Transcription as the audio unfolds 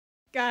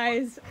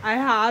Guys, I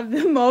have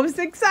the most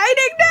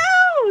exciting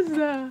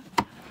news!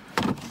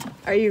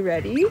 Are you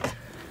ready?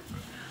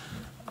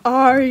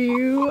 Are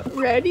you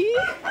ready?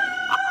 Oh,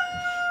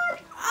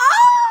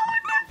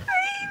 the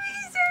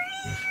babies are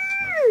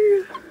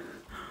here!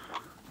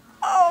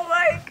 Oh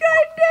my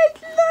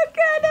goodness, look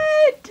at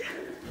it!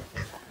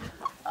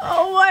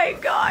 Oh my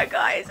god,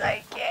 guys,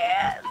 I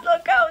can't.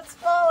 Look how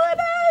small it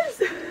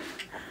is.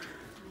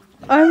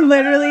 I'm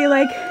literally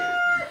like,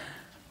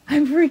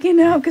 I'm freaking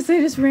out because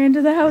I just ran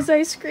to the house.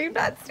 I screamed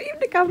at Steve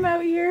to come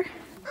out here.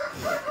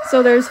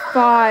 So there's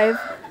 5.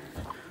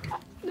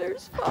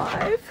 There's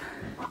 5.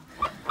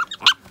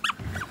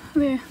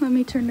 There, let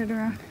me turn it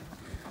around.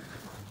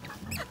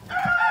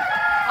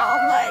 Oh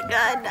my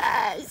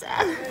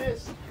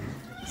goodness.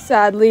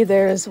 Sadly,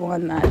 there's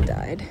one that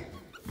died.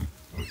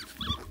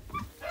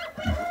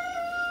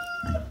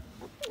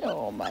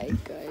 Oh my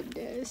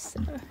goodness.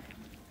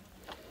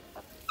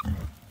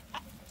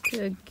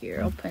 Good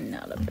girl,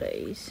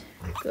 Penelope.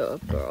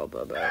 Good girl,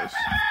 babies.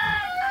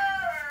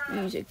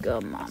 You's a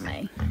good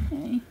mommy.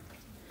 Okay?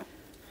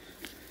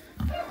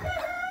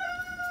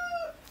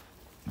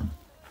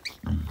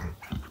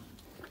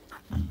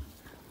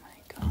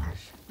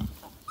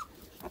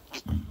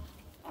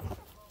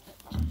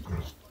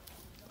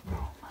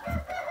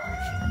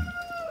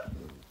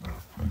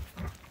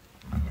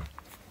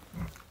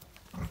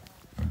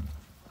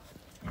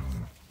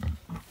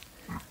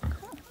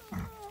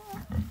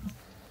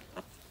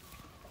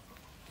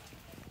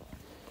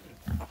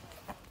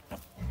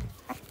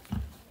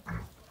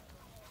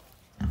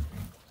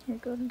 Here,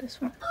 go to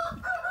this one.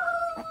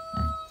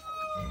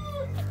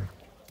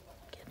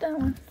 Get that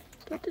one.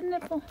 Get the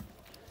nipple.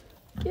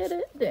 Get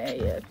it. There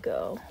you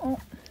go. Oh.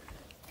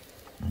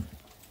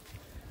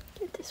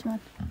 Get this one.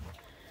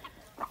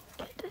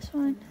 Get this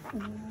one.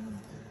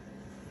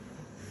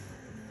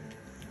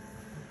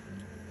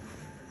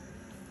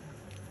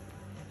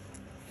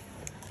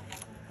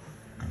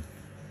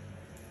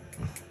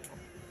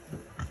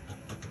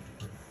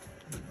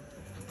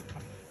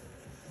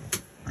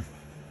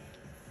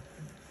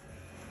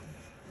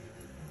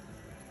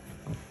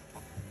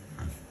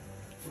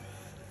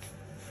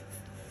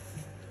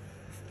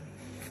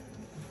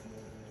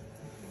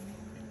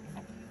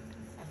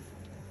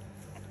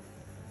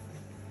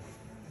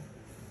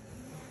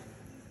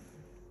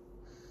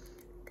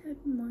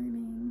 Good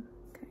morning,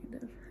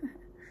 kind of.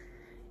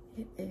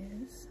 It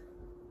is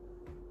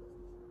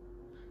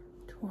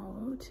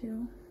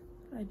 12:02.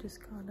 I just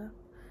got up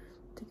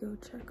to go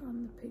check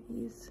on the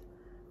piggies.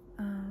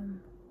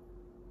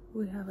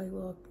 We have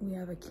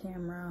a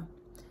camera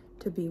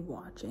to be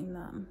watching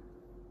them,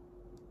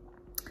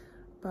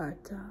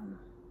 but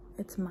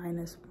it's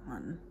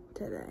 -1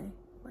 today,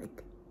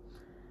 like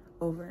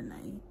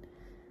overnight,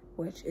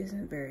 which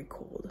isn't very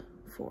cold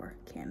for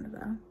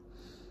Canada.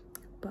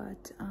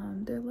 But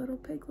they're little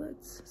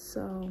piglets,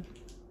 so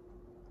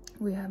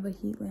we have a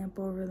heat lamp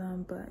over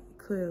them, but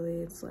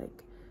clearly it's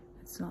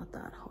not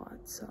that hot.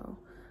 So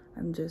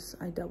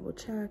I double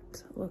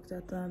checked, looked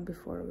at them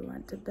before we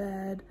went to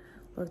bed,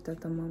 looked at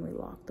them when we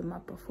locked them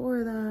up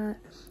before that.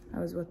 I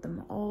was with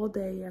them all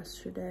day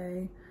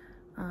yesterday,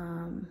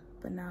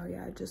 but now,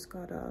 yeah, I just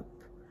got up.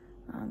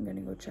 I'm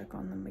gonna go check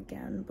on them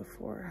again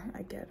before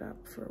I get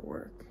up for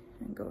work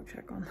and go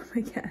check on them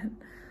again.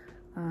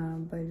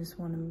 But I just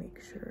want to make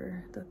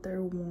sure that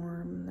they're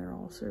warm and they're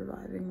all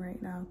surviving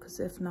right now, because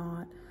if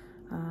not,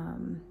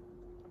 I'm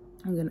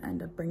gonna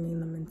end up bringing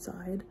them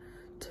inside.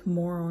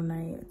 Tomorrow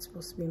night it's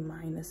supposed to be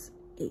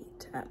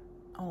 -8 at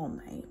all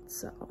night,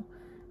 so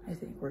I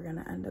think we're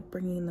gonna end up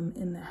bringing them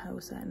in the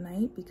house at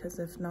night, because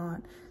if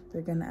not,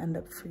 they're gonna end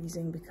up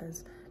freezing,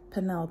 because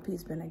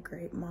Penelope's been a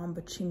great mom,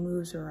 but she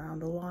moves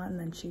around a lot and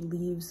then she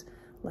leaves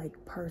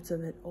like parts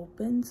of it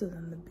open, so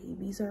then the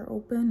babies are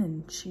open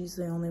and she's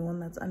the only one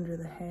that's under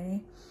the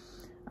hay.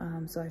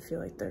 So I feel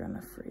like they're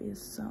gonna freeze.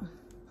 So,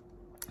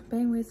 but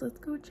anyways, let's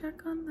go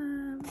check on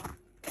them.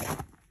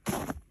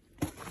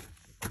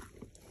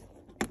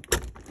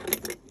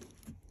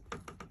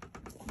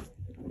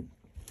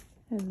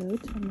 Hello,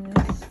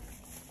 Thomas.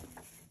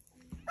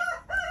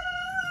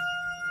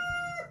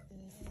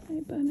 Hi,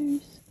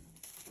 Bunners.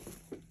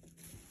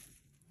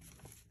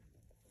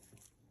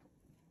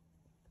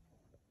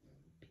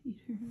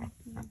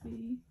 Peter,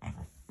 baby.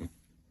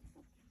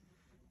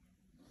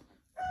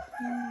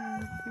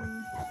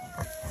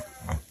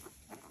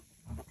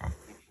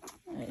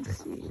 I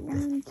see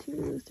 1,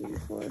 2, 3,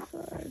 4,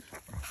 5.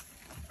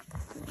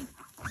 Okay.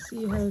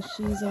 See how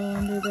she's all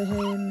under the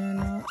hay and they're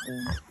not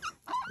though.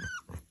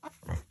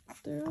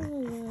 They're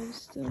all alive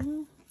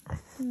still.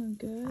 Doing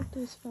good.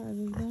 There's 5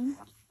 of them.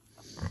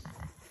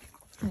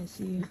 I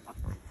see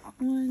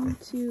 1,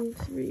 2,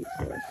 3,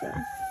 4,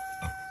 5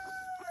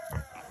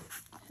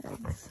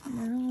 heads. And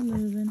they're all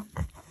moving.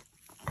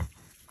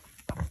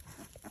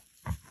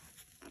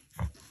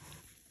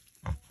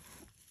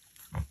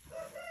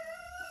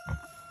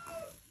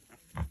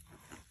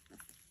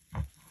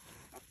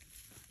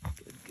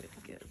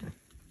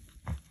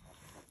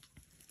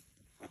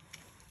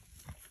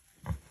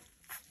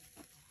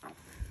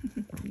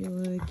 You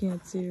really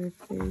can't see her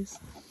face.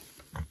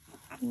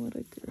 What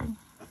a girl.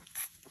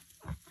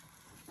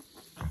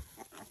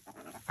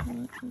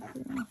 What a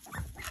girl.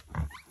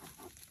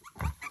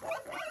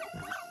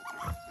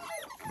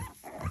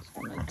 Just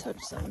gonna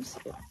touch them,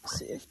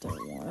 see if they're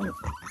warm.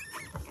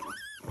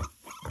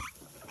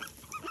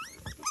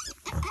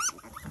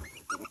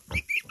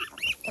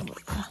 Oh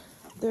yeah,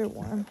 they're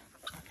warm.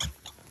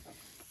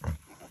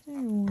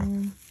 They're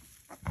warm.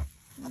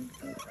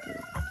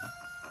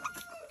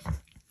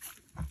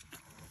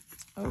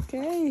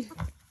 Okay,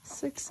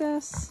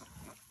 success.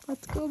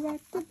 Let's go back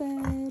to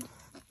bed.